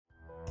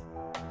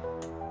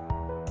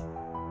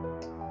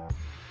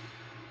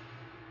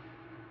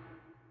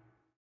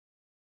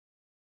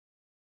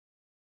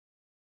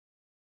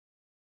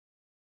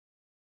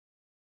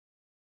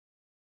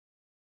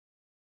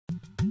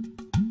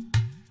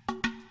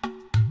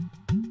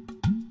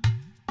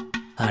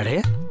আৰে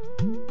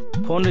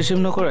phone receive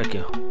নকৰা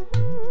কিয়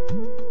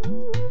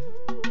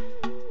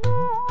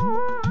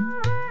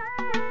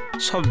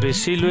সব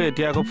বেছি লৈ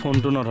এতিয়া আকৌ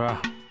ফোনটো নধৰা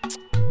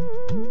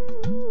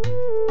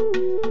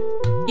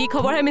কি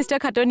খবৰ হে মিস্টাৰ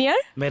খাটনিয়াৰ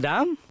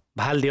মেডাম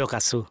ভাল দিয়ক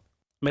আছো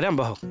মেডাম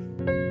বহক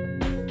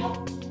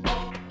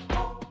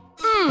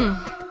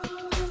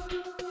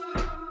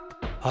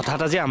হঠাৎ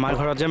আজি আমাৰ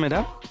ঘৰত যে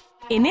মেডাম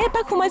এনে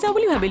এপাক সোমাই যাওঁ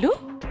বুলি ভাবিলো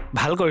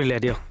ভাল কৰিলে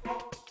দিয়ক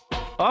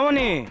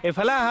মনি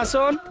এফালে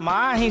আহাচোন মা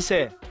আহিছে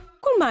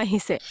কোন মা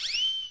আহিছে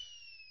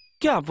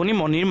কিয় আপুনি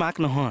মনিৰ মাক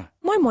নহয়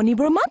মই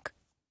মনিবৰ মাক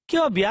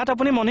কিয় বিয়াত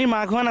আপুনি মনিৰ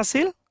মাক হোৱা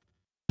নাছিল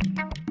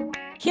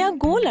কিয়া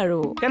গ'ল আৰু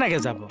কেনেকে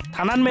যাব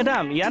থানাত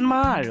মেডাম ইয়ান মা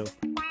আৰু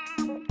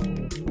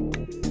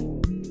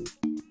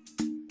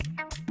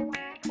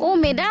ও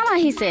মেডাম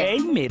আহিছে এই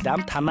মেডাম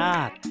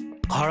থানাত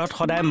ঘৰত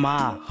সদায় মা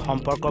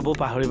সম্পৰ্কবোৰ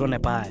পাহৰিব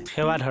নাপায়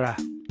সেৱা ধৰা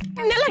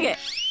নেলাগে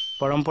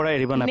পৰম্পৰা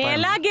এৰিব নাপায়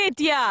নেলাগে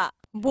এতিয়া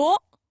বো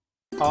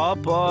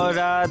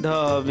অপৰাধ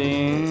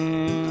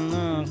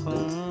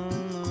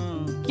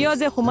কিয়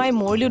যে সোমাই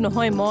মৰিলো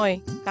নহয় মই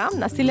কাম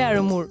নাছিলে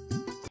আৰু মোৰ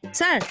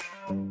স্যাৰ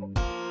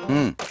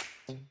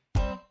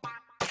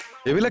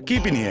এইবিলাক কি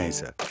পিন্ধি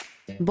আহিছা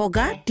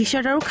বগা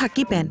টি-শাৰ্ট আৰু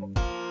খাকি পেন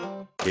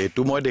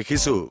এইটো মই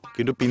দেখিছো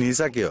কিন্তু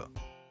পিন্ধিছা কিয়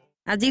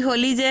আজি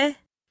হোলি যে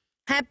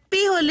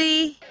হ্যাপি হোলি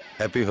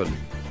হ্যাপি হোলি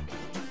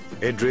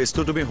এই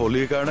ড্ৰেছটো তুমি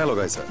হোলিৰ কাৰণে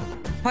লগাইছা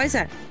হয়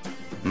স্যাৰ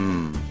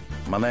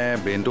মানে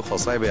ব্ৰেইনটো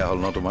সঁচাই বেয়া হ'ল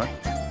ন তোমাৰ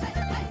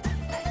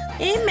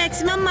এই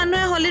ম্যাক্সিমাম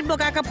মানুহে হোলিত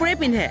বগা কাপোৰে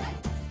পিন্ধে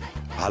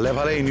ভালে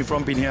ভালে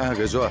ইউনিফৰ্ম পিন্ধি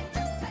আহাগে যোৱা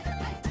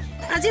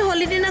আজি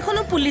হোলি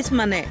দিনাখনো পুলিচ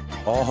মানে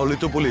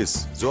হোলিটো পুলিচ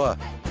যোৱা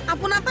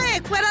আপোনাৰ পৰা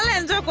একো এডাল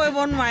এনজয় কৰিব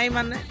নোৱাৰি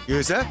মানে কি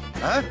হৈছে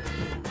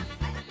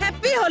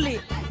হ্যাপি হোলি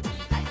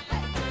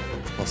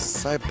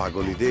সঁচাই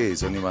পাগলী দেই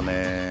এজনী মানে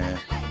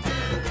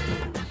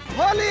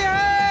হোলি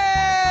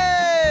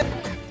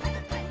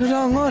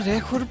ৰঙৰে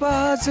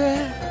খুৰবাজে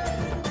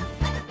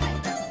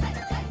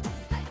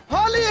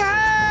হোলি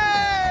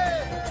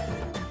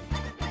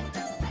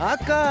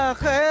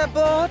আকাশে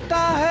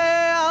বতাহে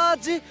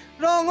আজি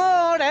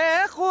ৰঙৰে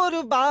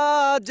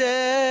খুৰবাজে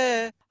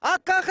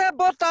আকাশে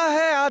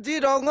বতাহে আজি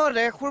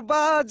ৰঙৰে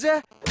খুৰবাজে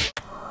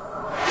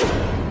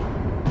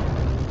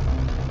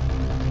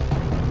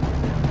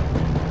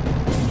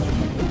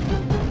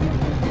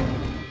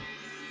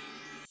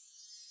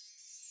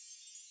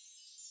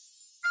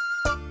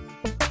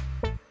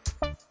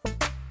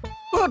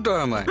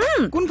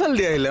কোনফাল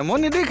দি আহিলে মই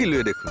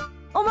নেদেখিলোৱে দেখোন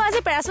মই আজি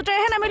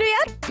পেৰাচুটেৰেহে নামিলো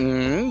ইয়াত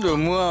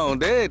জমুৱাও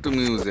দে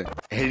তুমিও যে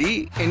হেৰি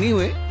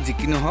এনিৱে যি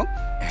কি নহওক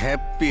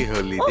হেপী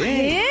হোলি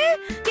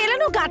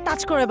কেলেনো গাত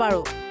টাচ কৰে বাৰু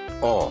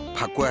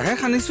ফাকুৱাহে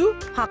খানিছো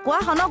ফাকুৱা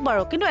হনক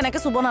বাৰু কিন্তু এনেকে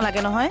চুব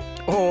নালাগে নহয়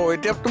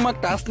এতিয়া তোমাক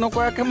টাচ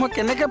নকৰাকে মই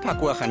কেনেকে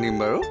ফাকুৱা খানিম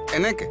বাৰু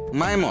এনেকে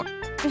মাইমত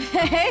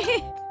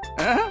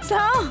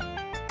চাও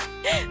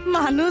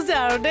মানুহ যে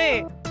আৰু দেই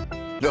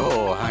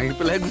হাঁহি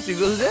পেলাই গুচি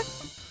গ'ল যে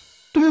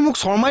তুমি মোক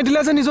শৰ্মাই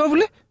দিলা যে নিজৰ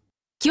বুলি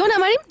কিয়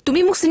নামাৰিম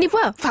তুমি মোক চিনি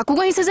পোৱা ফাকু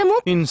গহিছে যে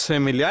মোক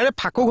ইনচেমিলি আৰে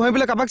ফাকু গহি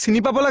পেলাই কাবাক চিনি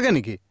পাব লাগে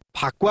নেকি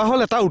ফাকুৱা হল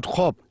এটা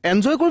উৎসৱ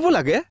এনজয়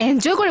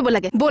কৰিব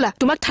লাগে ব'লা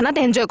তোমাক থানাত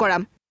এনজয়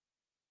কৰাম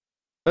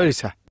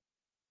ৰিছা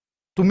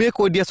তুমি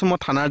কৈ দিয়াছো মই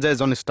থানাৰ যে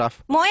এজন ষ্টাফ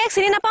মই এক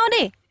চিনি নাপাও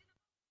দেই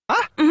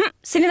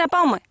চিনি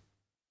নাপাও মই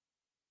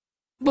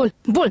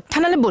বল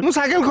থানালে বল মোৰ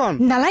চাইকেলখন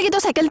নালাগে তো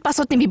চাইকেল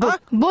পাছত নিবি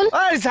বল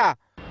ৰিছা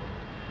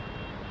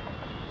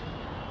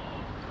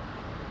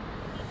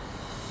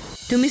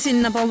তুমি চিনি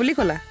নাপাও বুলি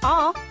কলা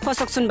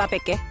ফচকচোন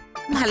বাপেকে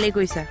ভালে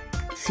কৈছা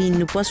চিনি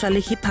নোপোৱা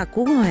ছোৱালী সি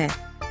ফাকু গহে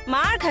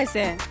মাৰ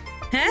খাইছে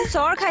হে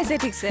চৰ খাইছে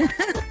ঠিকছে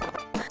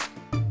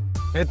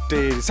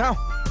চাও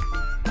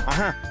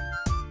আহা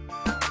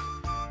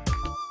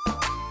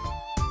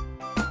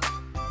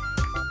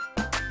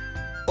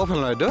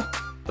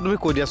তুমি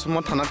কৈ দিয়াছো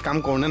মই থানাত কাম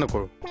কৰো নে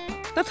নকৰো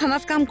তই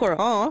থানাত কাম কৰ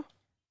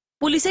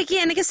পুলিচে কি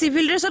এনেকে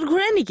চিভিল ড্ৰেছত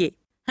ঘূৰে নেকি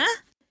হা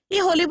ই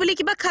হোলি বুলি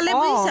কিবা খালে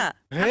বুজিছা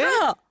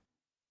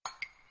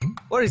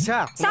ৰিছা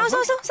চাও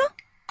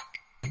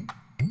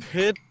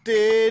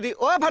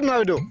ভাতনা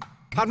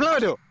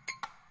বাইদেউ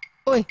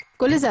ঐ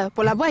কলে যা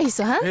পলাব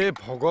আহিছো হা হে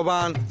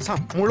ভগৱান চাও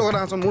মোৰ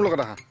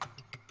লগত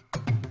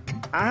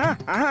আহা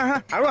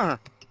আৰু আহা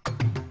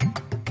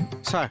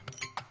ছাৰ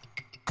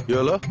কি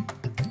হলো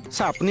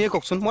ছাৰ আপুনিয়ে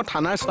কওকচোন মই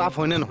থানাৰ ষ্টাফ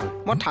হয় নে নহয়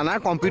মই থানাৰ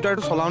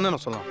কম্পিউটাৰটো চলাও নে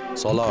নচলাও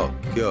চলাও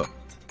কিয়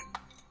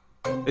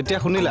এতিয়া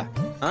শুনিলা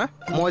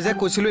মই যে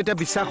কৈছিলো এতিয়া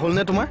বিশ্বাস হ'ল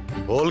নে তোমাৰ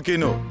হ'ল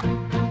কিনো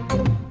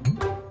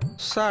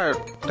ছাৰ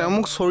তেওঁ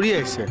মোক চৰি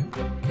আহিছে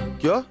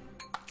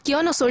কিয়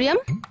নচৰিয়াম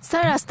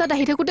ছাৰ ৰাস্তাত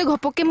আহি থাকোতে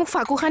ঘপককে মোক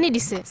ফাকু খানি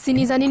দিছে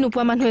চিনি জানি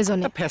নোপোৱা মানুহ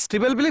এজনে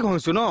ফেষ্টিভেল বুলি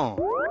কৈছো ন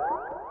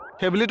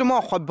সেইবুলিতো মই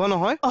অসভ্য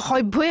নহয়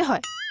অসভ্যই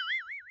হয়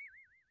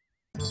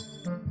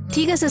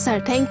ঠিক আছে ছাৰ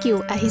থেংক ইউ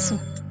আহিছো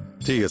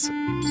ঠিক আছে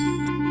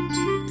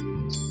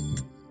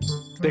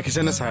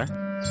দেখিছেনে ছাৰ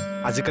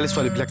আজিকালি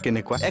ছোৱালীবিলাক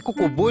কেনেকুৱা একো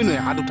ক'বই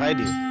নোৱাৰে হাত উঠাই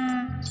দিয়ে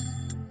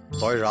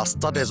তই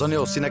ৰাস্তাত এজনী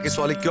অচিনাকি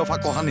ছোৱালী কিয়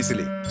ফাকু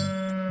খানিছিলি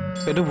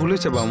সেইটো ভুল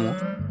হৈছে বাৰু মোৰ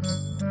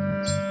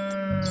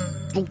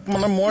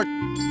মানে মই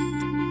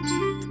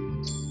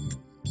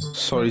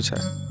সৰি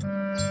ছাৰ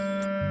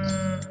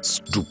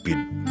Stupid.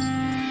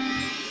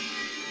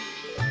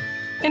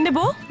 এনে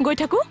বৌ গৈ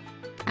থাকো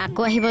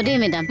আকৌ আহিব দেই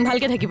মেডাম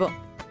ভালকে থাকিব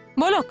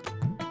বলক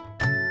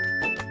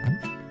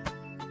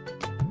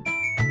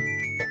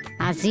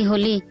আজি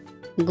হলি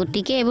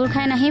গুটিকে এবোৰ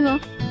খাই নাহিব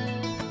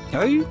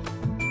Hey.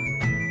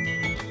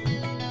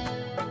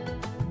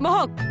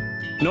 বহক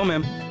No,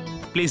 ma'am.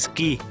 Please,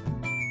 key.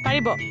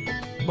 পাৰিব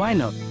Why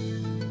not?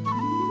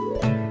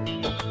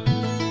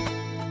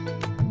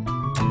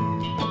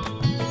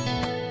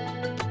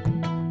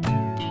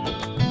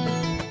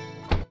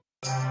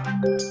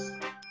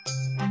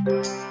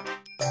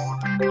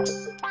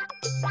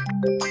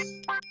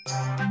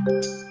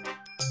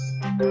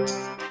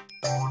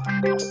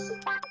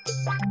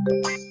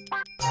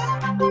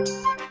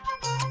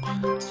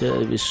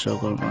 Jai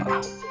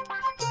Vishwakarma.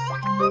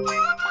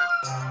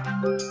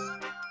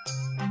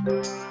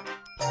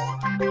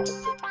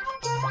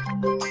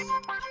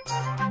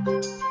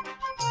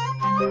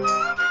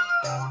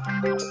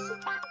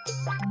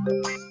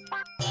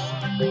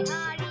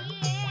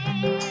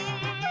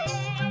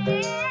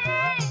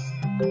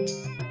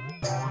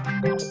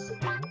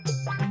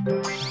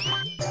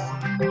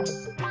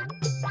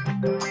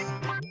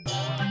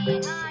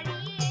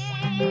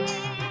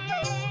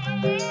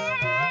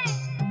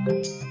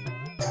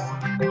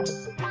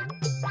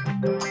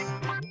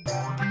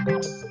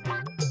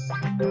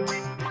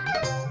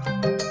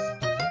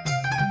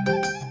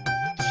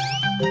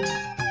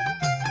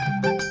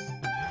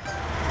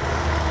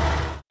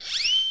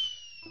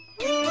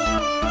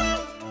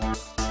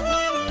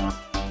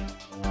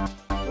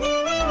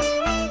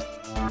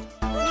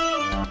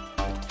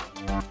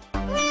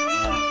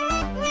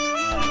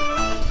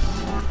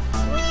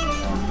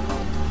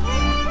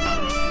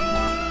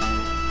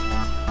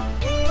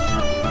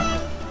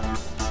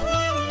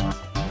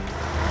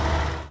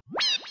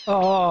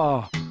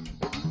 Oh,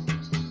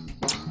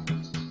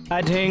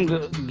 I think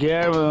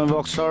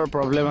gearbox or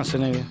problem আছে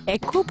নেকি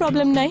একো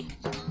প্ৰবলেম নাই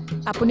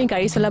আপুনি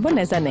গাড়ী চলাব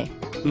নেজানে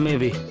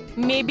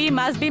maybe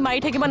মাছ বি মাৰি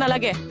থাকিব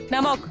নালাগে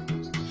নামক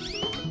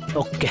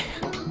okay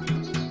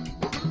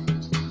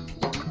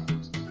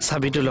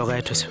চাবিটো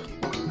লগাই থৈছো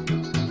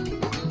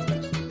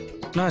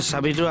না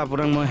চাবিটো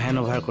আপোনাক মই হ্যান্ড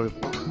ওভাৰ কৰিম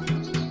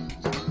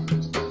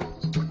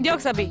দিয়ক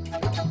চাবি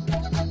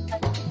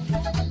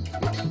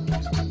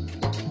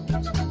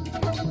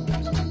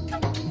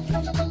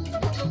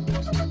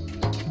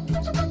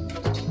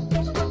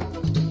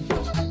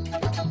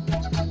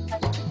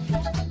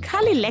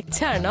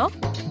lecture no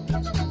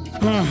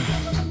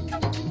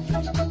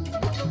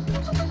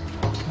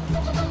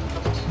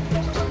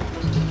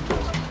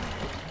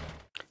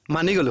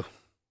মানি গলো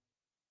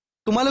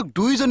তোমালোক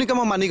দুইজনীকে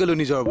মই মানি গলো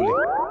নিজৰ বুলি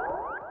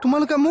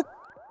তোমালোকে মোক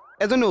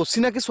এজনী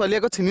অচিনাকি ছোৱালী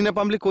আগত চিনি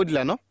নাপাম বুলি কৈ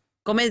দিলা ন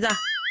কমে যা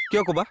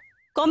কিয় কবা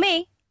কমে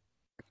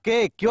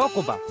কিয়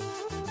কবা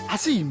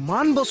আজি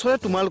ইমান বছৰে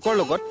তোমালোকৰ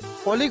লগত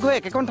কলিগ হৈ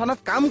একেখন থানাত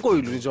কাম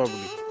কৰিলো নিজৰ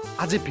বুলি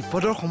আজি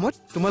বিপদৰ সময়ত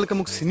তোমালোকে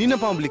মোক চিনি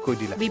নাপাম বুলি কৈ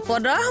দিলা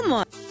বিপদৰ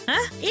সময়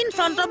in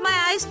front of my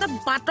eyes the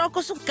batter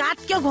kosu kat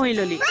kyo goi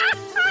loli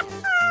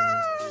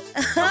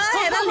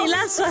era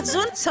lila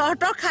sasun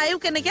sortor khayu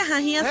keneke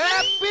hahi ase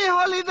happy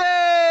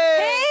holiday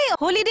hey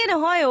holiday no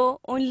hoy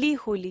only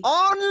holy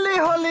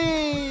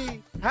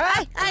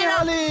happy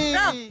holi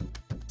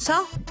so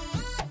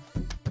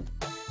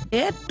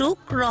e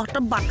tuk rohto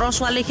batter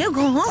swale khe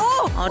gho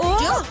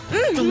atyo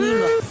tumi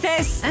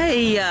ses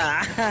aiya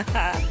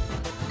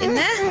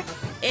ina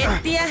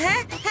etia hai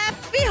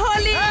happy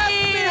holi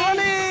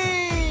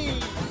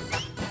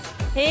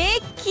Hey,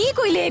 কি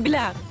কইলে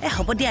এবিলা এ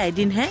হ'ব দিয়া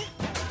এদিন হে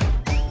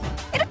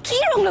এটা কি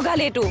ৰং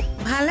লগালে এটো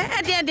ভালে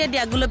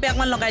দিয়া গুলপি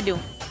আকমান লগাই দিও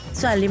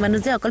ছোৱালী মানুহ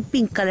যে অকল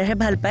পিংক কালাৰ হে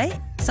ভাল পায়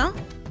চাও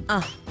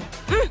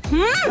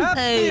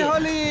happy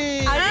holi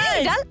আরে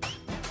ডাল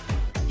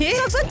হে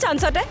সন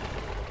চান্সতে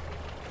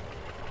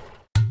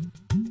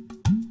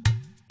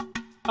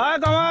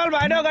Kamal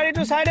বাইদেউ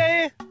গাড়ীটো চাই দে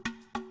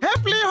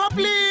হেপলি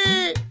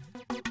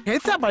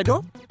হেছা বাইদেউ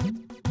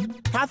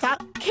চা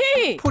কি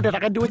ফুট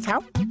এটাকে দিও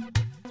চাও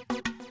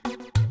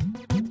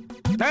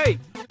Hey!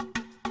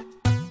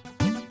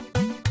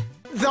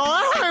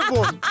 জয় হৈ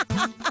গ'ল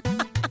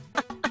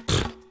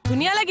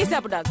ধুনিয়া লাগিছে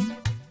আপোনাক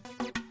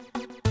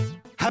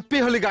happy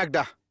holi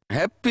গাগদা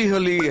Happy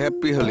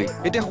holi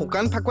এতিয়া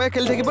হুকান ফাকুৱাই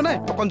খেলি থাকিব নাই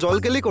অকন জল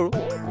কেলি কৰো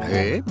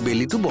হে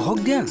বেলিটো বহক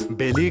দিয়া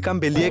বেলিৰ কাম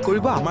বেলিয়ে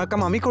কৰিব আমাৰ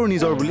কাম আমি কৰো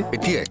নিজৰ বুলি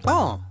এতিয়া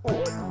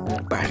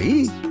পাৰি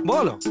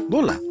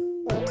বলা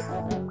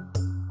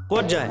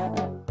ক'ত যায়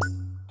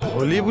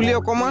হলি বুলি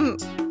অকমান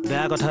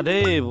বেয়া কথা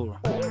দেই এইবোৰ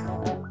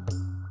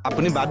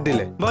আপুনি বাদ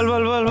দিলে বল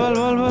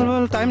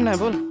টাইম নাই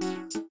বল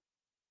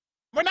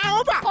মনা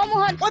ওবা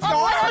মোহন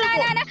জয়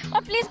না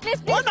প্লিজ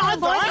নহয়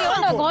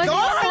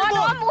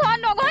মোহন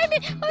নগৈবি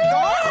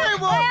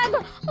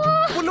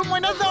বুলু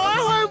মনা জয়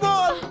হৈ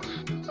গ'ল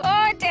ও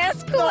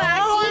টেস্কু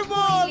জয় হৈ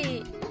গ'ল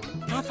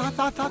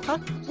চা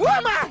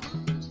ওমা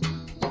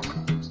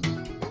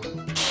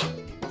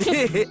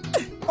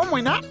ও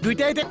মনা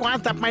দুইটা এতিয়া কোৱা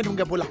জাপ মাৰি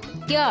দুংগে বলা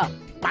কিয়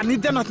পানীত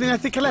যে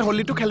নাচি খেলে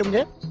হলিটো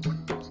খেলুংগে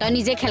তই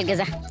নিজে খেলগে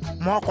যা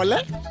মই কলে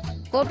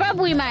ক'ৰ পৰা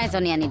বুঢ়ী মা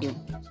এজনী আনি দিওঁ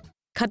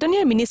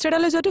খাটনিয়াৰ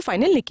মিনিষ্টাৰলৈ যোৱাটো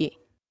ফাইনেল নেকি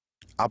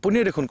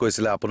আপুনিয়ে দেখোন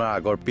কৈছিলে আপোনাৰ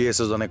আগৰ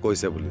পিএছঅ জনে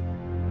কৈছে বুলি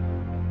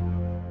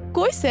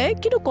কৈছে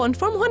কিন্তু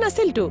কনফাৰ্ম হোৱা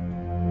নাছিলতো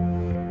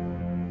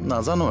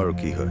নাজানো আৰু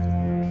কি হয়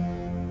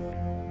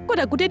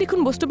কোটা গোটেই দেখোন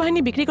বস্তু বাহিনী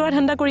বিক্ৰী কৰা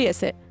ধান্দা কৰি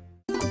আছে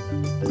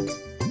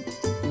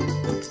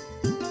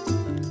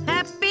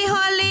হ্যাপি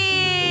হোলি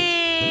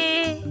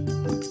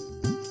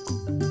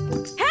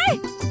হেই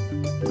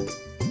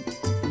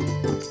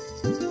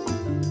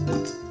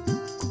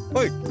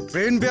ঐ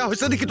ব্ৰেইন বেয়া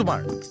হৈছে নেকি তোমাৰ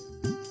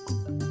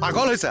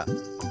পাগল হৈছা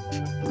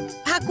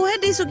ফাকুহে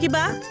দিছো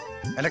কিবা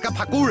এনেকা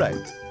ফাকু উৰাই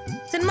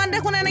চিনেমাত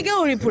দেখোন এনেকে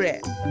উৰি ফুৰে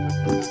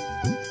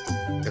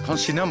এখন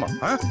চিনেমা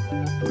হা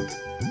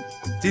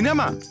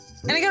চিনেমা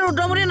এনেকে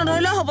ৰুদ্ৰমূৰ্তি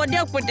নধৰিলেও হ'ব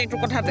দিয়ক প্ৰত্যেকটো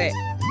কথাতে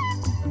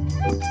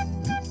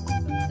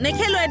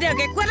নেখেলোৱে দিয়ক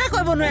একো এটা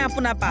কৰিব নোৱাৰে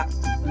আপোনাৰ পা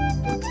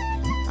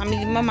আমি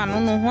কিবা মানুহ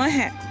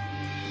নোহোৱাহে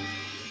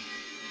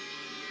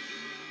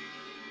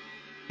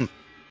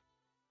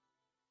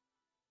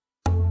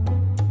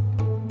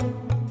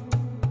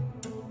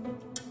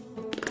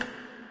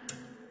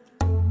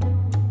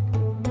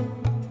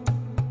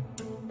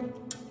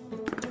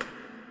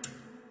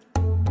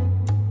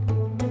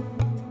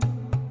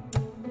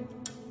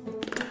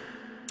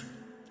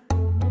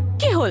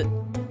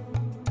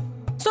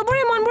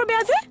সবৰে মনবোৰ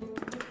বেয়া যে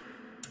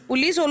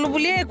পুলিচ হলো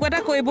বুলিয়ে একো এটা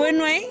কৰিবই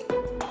নোৱাৰি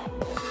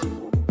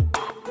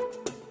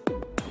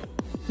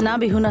না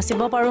বিহু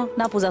নাচিব পাৰো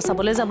না পূজা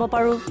চাবলৈ যাব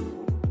পাৰো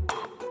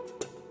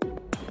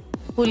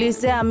পুলিচ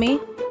যে আমি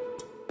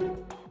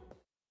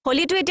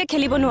হোলীটো এতিয়া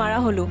খেলিব নোৱাৰা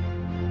হলো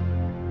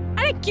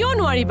আৰে কিয়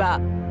নোৱাৰিবা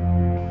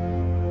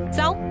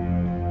যাও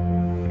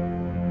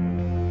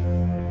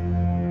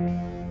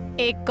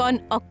একন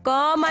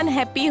অকমান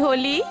হ্যাপি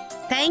হোলী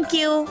থ্যাংক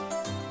ইউ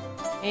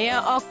এয়া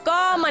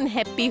অকমান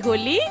হ্যাপি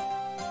হোলী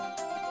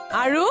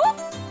আৰু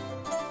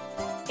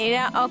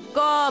এয়া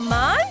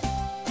অকমান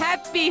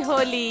হ্যাপি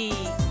হোলী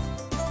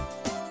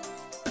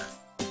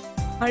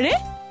আৰে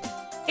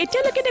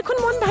এতিয়ালৈকে দেখোন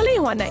মন ভালেই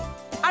হোৱা নাই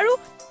আৰু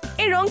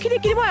এই ৰংখিনি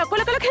কিনিব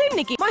অকলে অকলে খেলিম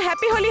নেকি মই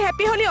হ্যাপি হোলী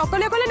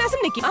অকলে অকলে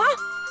নাচিম নেকি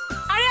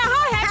আৰে আহা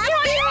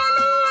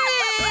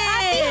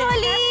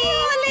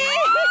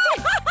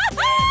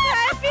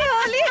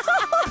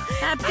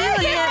happy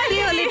Holi happy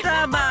Holi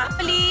ট্ৰাবা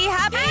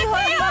happy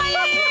Holi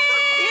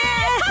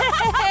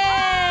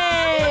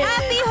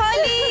happy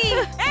Holi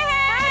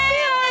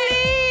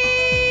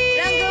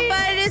रंग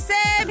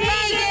बरसे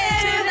भीगे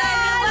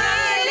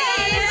चुनरी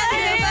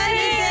रंग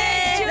बरसे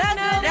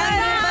भीगे चुनरी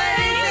रंग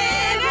बरसे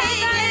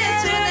भीगे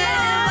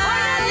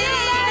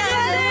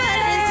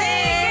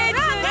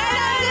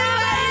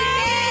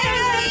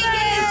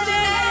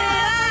चुनरी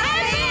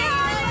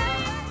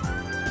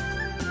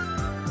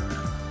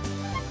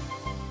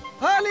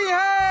होली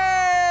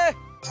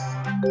है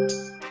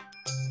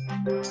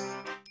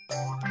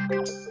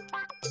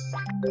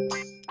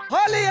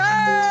होली है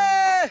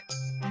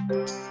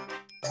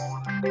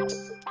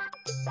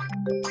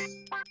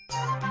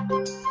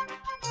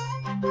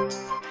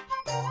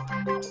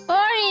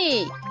অৰি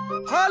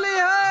होली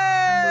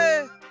है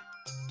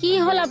কি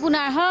হল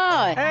আপোনাৰ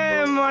হয় এ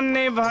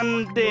মনি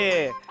ভন্তে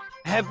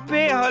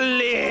happy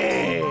Holi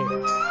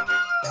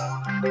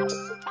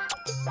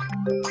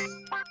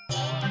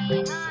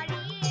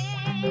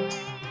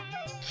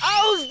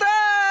How's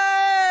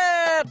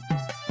that?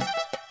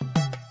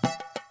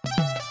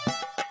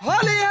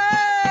 Holi है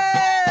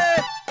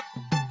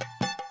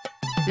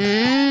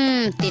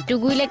টিটু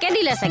গুইলেকে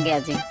দিলে চাগে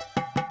আজি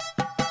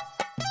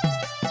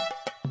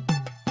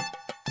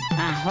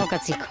আহক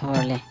আজি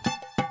ঘৰলে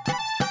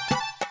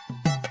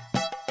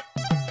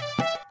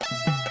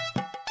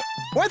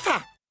ওইছা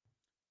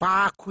পা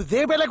খুদে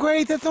বেলেগ হৈ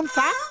আহিছে চোন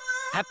চা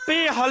happy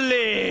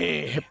Holi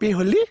happy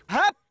Holi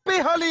happy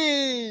Holi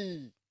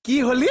কি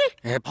হোলি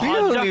हैप्पी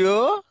होली ओ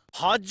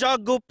ভজ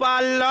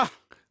গোপাল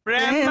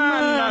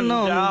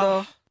প্ৰেমানন্দ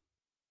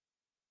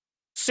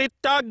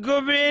চিত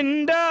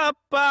গোবিন্দ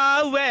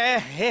পাৱে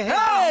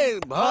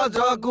भज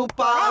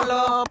गोपाल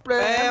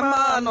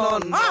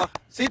प्रेमानंद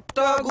चित्त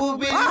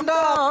गोविंद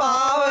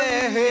पावे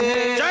हे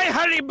জয়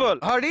হৰি বল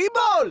हरि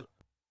बोल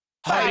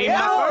হৰি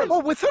বল অ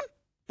বুচোন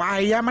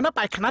পাইয়া মানে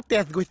পায়খানা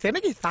তেজ গৈছে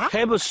নেকি চা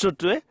সেই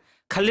বস্তুটোৱে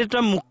খালি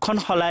তই মুখখন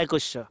সলাই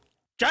কৈছ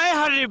জয়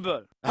হৰি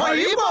বল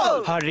हरि बोल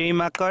হৰি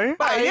মাকৰ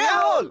पाइए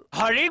होल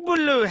হৰিক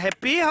বোলো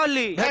হেপী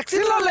হোলি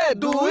वैक्सीन ले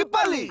दुई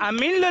पाली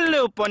আমি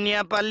ললো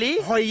পনীয়া পালি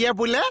হইয়ে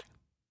বোলে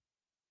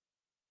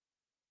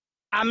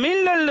আমি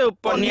ললো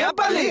পনীয়া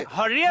পালি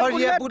হৰিয়ে हरिये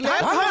বোলে बुले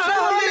भज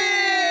होली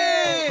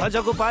ভজ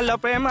গোপাল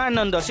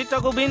প্ৰেমানন্দ চিত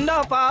গোবিন্দ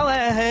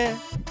পাৱে হে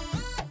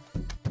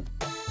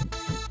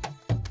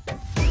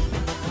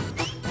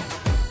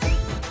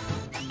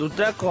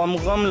দুটা কম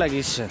কম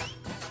লাগিছে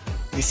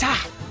দিছা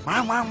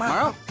মাৰ মাৰ মাৰ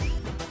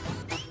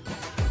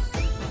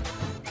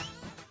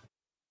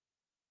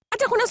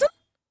আচ্ছা শুনাচোন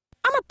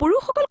আমাৰ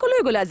পুৰুষসকল কলৈ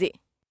গ'ল আজি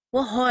ও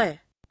হয়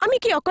আমি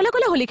কি অকলে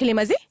অকলে হোলী খেলিম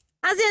আজি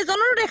আজি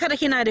এজনৰো দেখা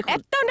দেখি নাই দেখোন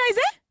এটাও নাই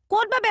যে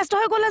ক'ত বা ব্যস্ত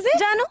হৈ গ'ল আজি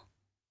জানো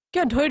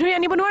কিয় ধৰি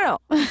আনিব নোৱাৰ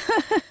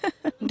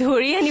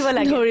ধৰি আনিব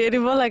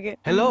লাগে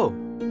हेलो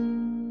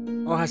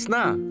ओ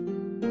हासना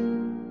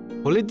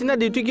होली दिना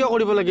डिউটি কিয়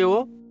কৰিব লাগে ও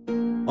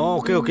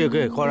ওকে ওকে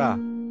ওকে কৰা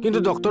কিন্তু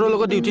ডক্টৰৰ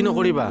লগত ডিউটি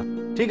নকৰিবা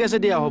ঠিক আছে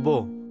দিয়া হ'ব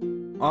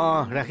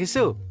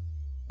ৰাখিছো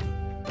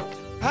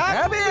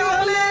হেপী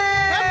হোলি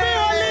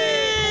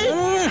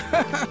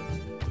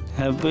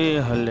হেপী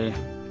হোলি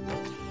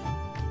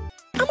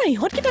আমাৰ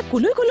ইহঁত কেইটা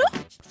কলৈ গ'লো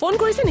ফোন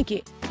কৰিছে নেকি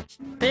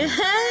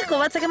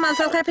ক'ৰবাত চাগে মাল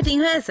চাল খাই ফিটিং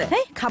হৈ আছে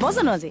খাব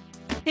জানো আজি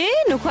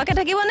নোখোৱাকে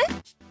থাকিবনে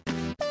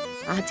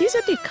আজি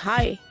যদি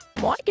খাই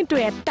মই কিন্তু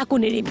এটাকো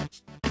নেৰিম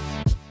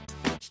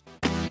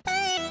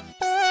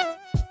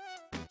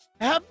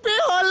হেপী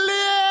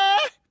হোলি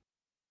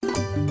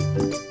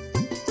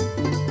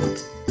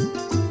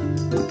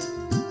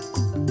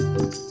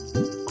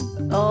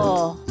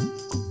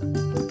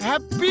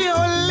হেপী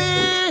হোলি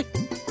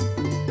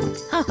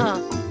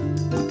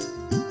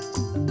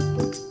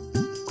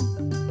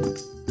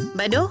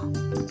বাইদেউ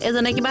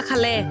এজনে কিবা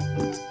খালে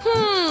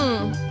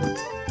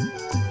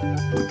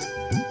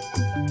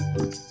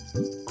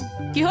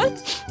কি হ'ল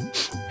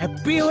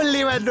হেপী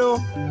হোলি বাইদেউ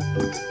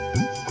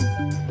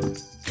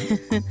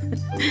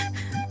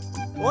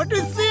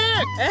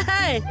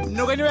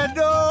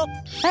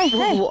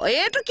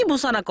এইটো কি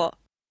মোচন আকৌ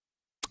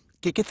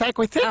কি চাই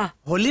কৈছে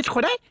হোলীত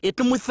সদায়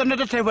এইটো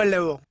মোচনতে থাকিব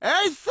লাগিব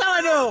এই চা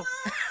বাইদেউ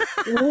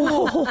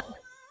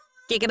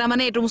কেইকেইটা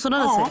মানে এইটো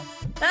মোচনত আছে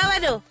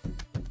বাইদেউ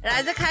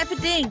ৰাইজে খাই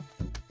ফিটিং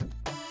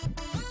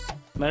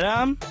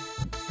মেডাম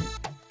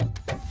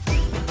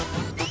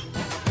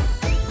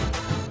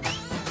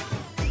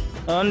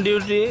অন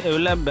ডিউটি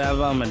এইবিলাক বেয়া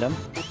পাওঁ মেডাম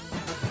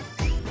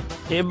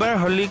এইবাৰ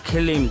হোলী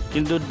খেলিম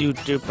কিন্তু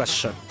ডিউটিৰ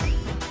পাছত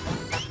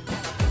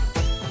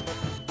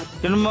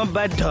কিন্তু মই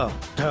বাধ্য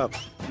ধৰক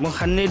মোক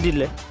সানি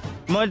দিলে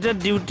মই এতিয়া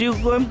ডিউটিও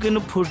কৰিম কিন্তু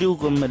ফূৰ্তিও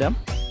কৰিম মেডাম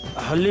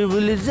হোলী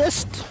বুলি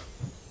জাষ্ট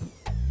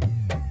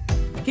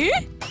কি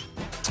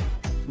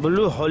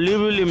বোলো হোলী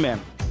বুলি ma'am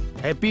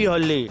happy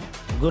Holi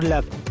good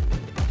luck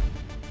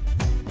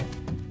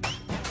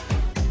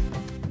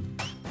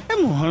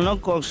মোহনক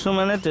কওকচোন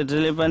মানে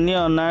তেতেলী পানী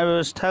অনাৰ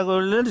ব্যৱস্থা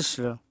কৰিলে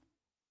দিছিলোঁ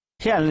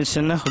সি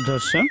আনিছেনে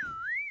সোধকচোন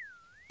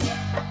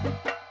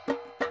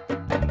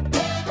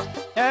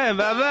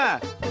বাবা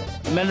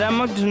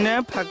মেডামক ধুনীয়া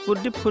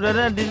ফাকুটি ফুট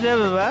এটা দি দে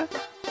বাবা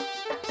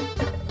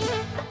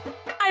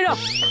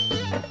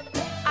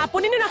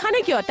আপুনিনো নাখানে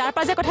কিয় তাৰ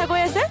পাছে কথা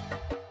কৈ আছে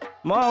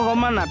মই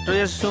অকণমান আঁতৰি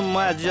আছো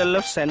মই আজি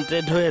অলপ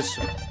চেণ্ট্ৰেড হৈ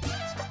আছো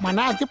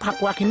মানে আজি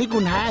ফাকুৱাখিনি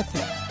গোন্ধাই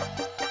আছে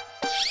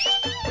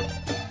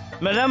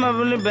মেডাম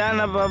আপুনি বেয়া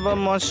নাপাব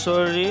মই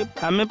চৰি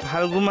আমি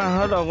ফাল্গু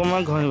মাহত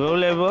অকণমান ঘঁহিব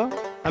লাগিব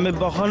আমি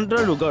বসন্ত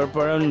ৰোগৰ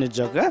পৰা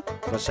নিজকে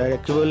বচাই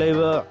ৰাখিব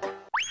লাগিব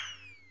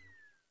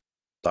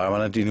তাৰ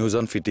মানে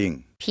তিনিওজন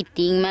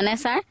ফিটিং মানে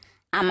ছাৰ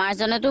আমাৰ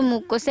জনেতো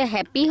মোক কৈছে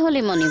হেপী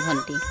হোলি মণি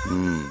ভণ্টি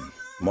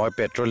মই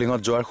পেট্ৰলিঙত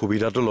যোৱাৰ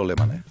সুবিধাটো ল'লে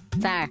মানে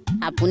ছাৰ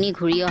আপুনি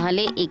ঘূৰি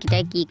অহালে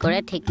এইকেইটাই কি কৰে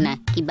ঠিক নাই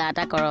কিবা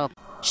এটা কৰক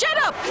শাট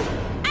আপ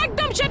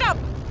একদম শাট আপ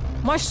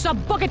মই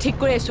সবকে ঠিক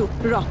কৰি আছো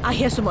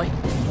আহি আছো মই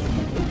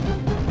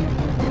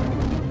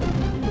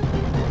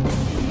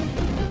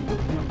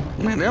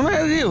মেডাম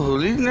আজি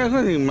হোলী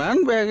দিনাখন ইমান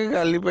বেয়াকে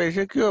গালি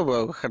পাইছে কিয়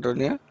বাৰু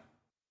খাটনীয়া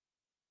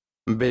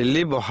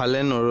বেলি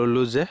বহালে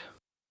নৰলো যে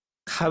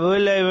খাবই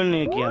লাগিব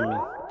নেকি আমি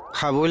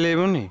খাবই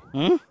লাগিব নি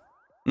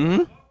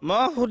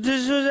মই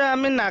সুধিছো যে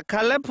আমি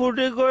নাখালে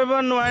ফূৰ্তি কৰিব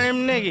নোৱাৰিম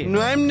নেকি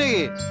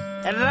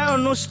এটা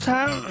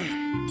অনুষ্ঠান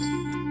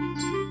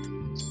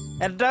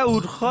এটা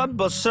উৎসৱ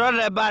বছৰত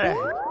এবাৰ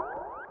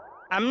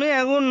আমি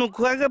একো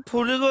নোখোৱাকে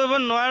ফূৰ্তি কৰিব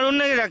নোৱাৰো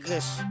নেকি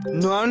ৰাকেশ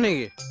নোৱাৰো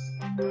নেকি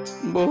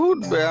বহুত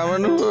বেয়া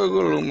মানুহ হৈ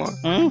গলো মই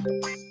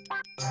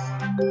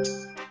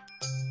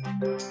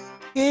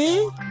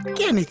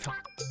কি আনিছ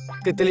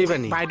তেতেলী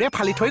পানী বাইদেৱে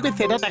ফালি থৈ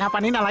গৈছে এতিয়া টেঙা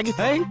পানী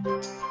নালাগিছে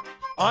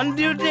অন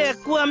ডিউটি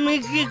একো আমি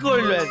কি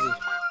কৰিলো আজি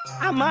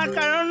আমাৰ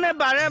কাৰণে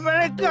বাৰে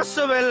বাৰে কিয়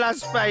চবে লাজ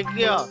পায়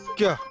কিয়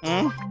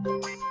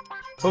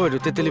হ'ব এইটো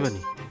তেতেলী পানী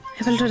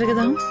সেইফালে থৈ থাকে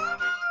যাওঁ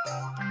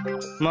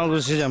মই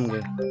গুচি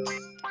যামগে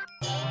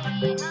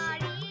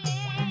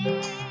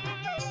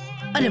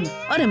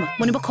অৰে মা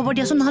মনিব খবৰ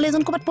দিয়াচোন নহ'লে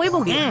এজন ক'ৰবাত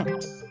পৰিবগে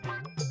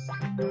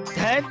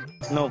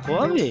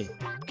নকবি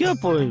কিয়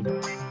পৰিব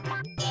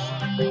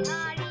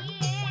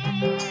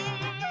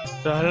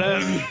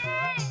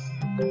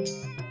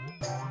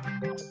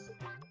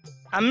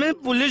আমি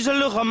পুলিচ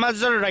হলো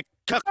সমাজৰ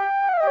ৰক্ষক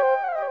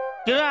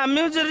কিন্তু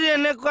আমিও যদি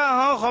এনেকুৱা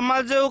হওঁ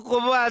সমাজেও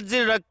ক'ব আজি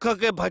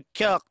ৰক্ষকে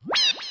ভক্ষক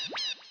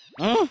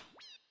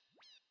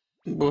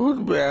বহুত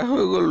বেয়া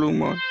হৈ গলো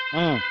মই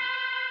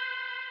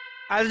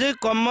আজি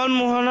কমল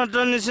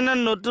মোহনতৰ নিচিনা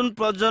নতুন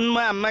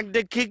প্ৰজন্মই আমাক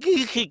দেখি কি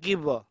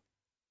শিকিব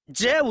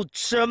যে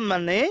উৎসৱ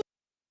মানে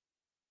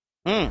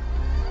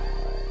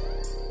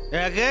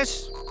ৰাকেশ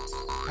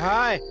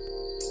হাই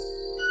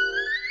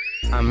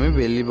আমি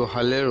বেলি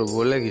বহালে ৰ'ব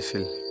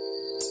লাগিছিল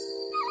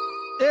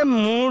এই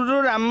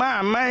মূৰটোত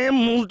আমাৰ এই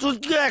মূৰটোত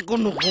কিয় একো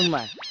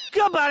নোসোমায়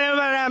কিয় বাৰে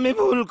বাৰে আমি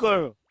ভুল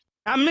কৰো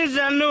আমি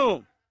জানো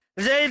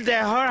যে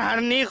দেহৰ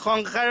হানি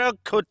সংসাৰৰ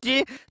ক্ষতি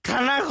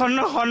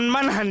থানাখনৰ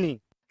সন্মান হানি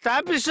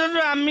তাৰপিছতো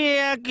আমি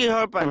এয়া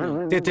কিহৰ পানী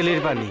তেতেলীৰ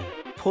পানী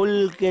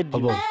ফুলকে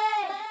হ'ব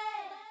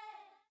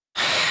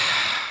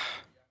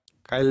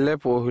কাইলৈ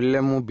পৰহিলে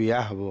মোৰ বিয়া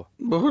হ'ব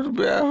বহুত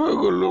বেয়া হৈ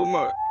গলো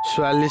মই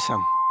ছোৱালী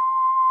চাম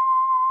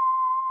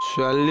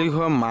ছোৱালী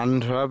ঘৰ মান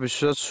ধৰাৰ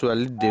পিছত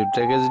ছোৱালী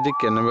দেউতাকে যদি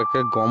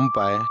কেনেবাকে গম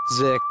পায়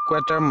যে এক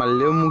কোৱাৰ্টাৰ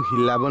মাৰিলেও মোক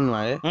হিলাব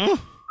নোৱাৰে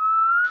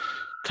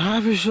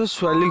তাৰপিছত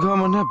ছোৱালী ঘৰ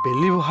মানুহে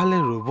বেলি বহালে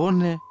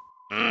ৰ'বনে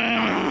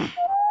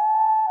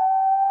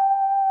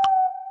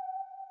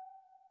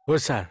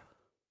ছাৰ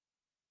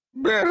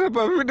বেয়া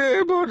নাপাবি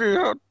দেই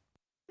ভৰিহঁত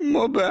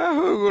মই বেয়া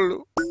হৈ গলো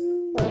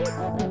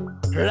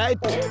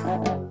ৰাইট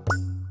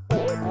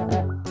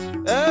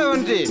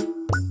ভণ্টি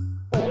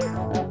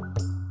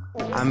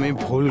আমি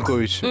ভুল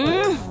কৰিছো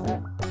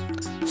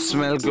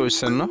স্মেল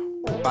কৰিছে ন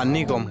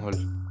পানী কম হ'ল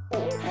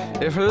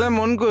এইফালে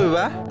মন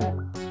কৰিবা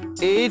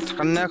এই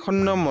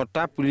থানাখনৰ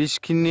মতা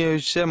পুলিচখিনি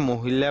হৈছে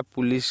মহিলা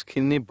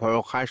পুলিচখিনি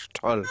ভৰসাৰ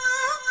স্থল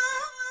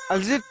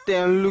আজি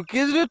তেওঁলোকে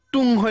যদি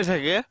তুং হৈ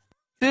থাকে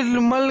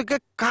তোমালোকে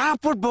কাৰ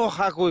ওপৰত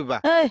ভৰসা কৰিবা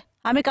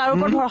আমি কাৰো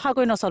ওপৰত ভৰসা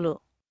কৰি নচলো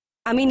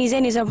আমি নিজে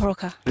নিজৰ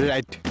ভৰসা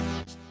ৰাইট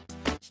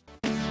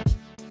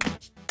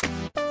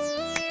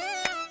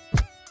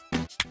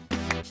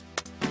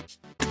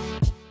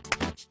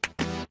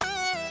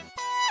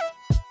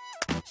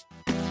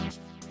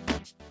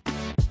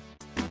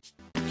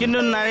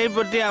কিন্তু নাৰীৰ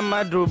প্ৰতি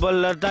আমাৰ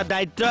দুৰ্বলতা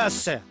দায়িত্ব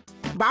আছে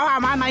বাৰু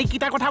আমাৰ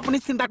নাইকিটাৰ কথা আপুনি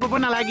চিন্তা কৰিব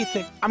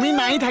নালাগিছে আমি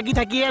নাই থাকি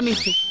থাকিয়ে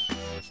আনিছো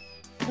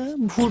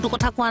ভুৰটো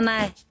কথা কোৱা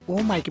নাই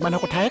মাইকী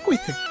মানুহৰ কথাহে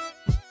কৈছে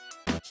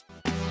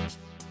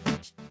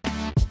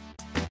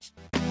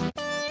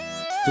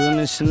তোৰ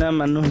নিচিনা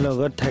মানুহ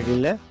লগত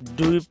থাকিলে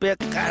দুই পে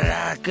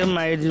কাৰাকে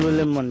মাৰি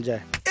দিবলৈ মন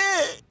যায়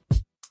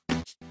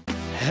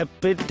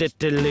হেপী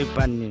তেতেলী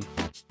পানী